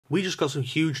We just got some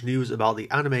huge news about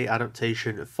the anime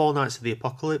adaptation of Four Knights of the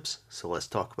Apocalypse, so let's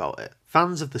talk about it.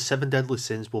 Fans of the Seven Deadly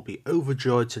Sins will be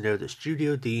overjoyed to know that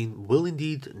Studio Deen will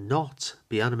indeed not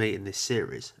be animating this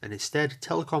series, and instead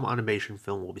Telecom Animation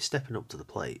Film will be stepping up to the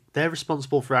plate. They're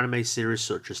responsible for anime series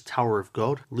such as Tower of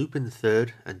God, Lupin III,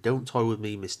 and Don't Toy With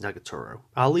Me, Miss Nagatoro.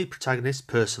 Our lead protagonist,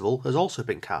 Percival, has also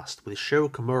been cast, with Sho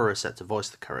Kimura set to voice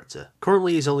the character.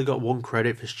 Currently he's only got one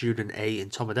credit for Student A in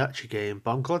Tomodachi Game,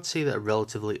 but I'm glad to see that a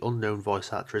relatively unknown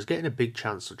voice actor is getting a big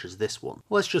chance such as this one.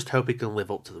 Let's just hope he can live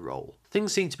up to the role.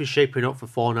 Things seem to be shaping up for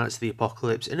Four Knights of the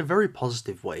Apocalypse in a very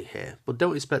positive way here, but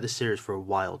don't expect the series for a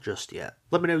while just yet.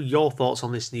 Let me know your thoughts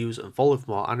on this news and follow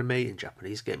for more anime and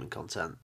Japanese gaming content.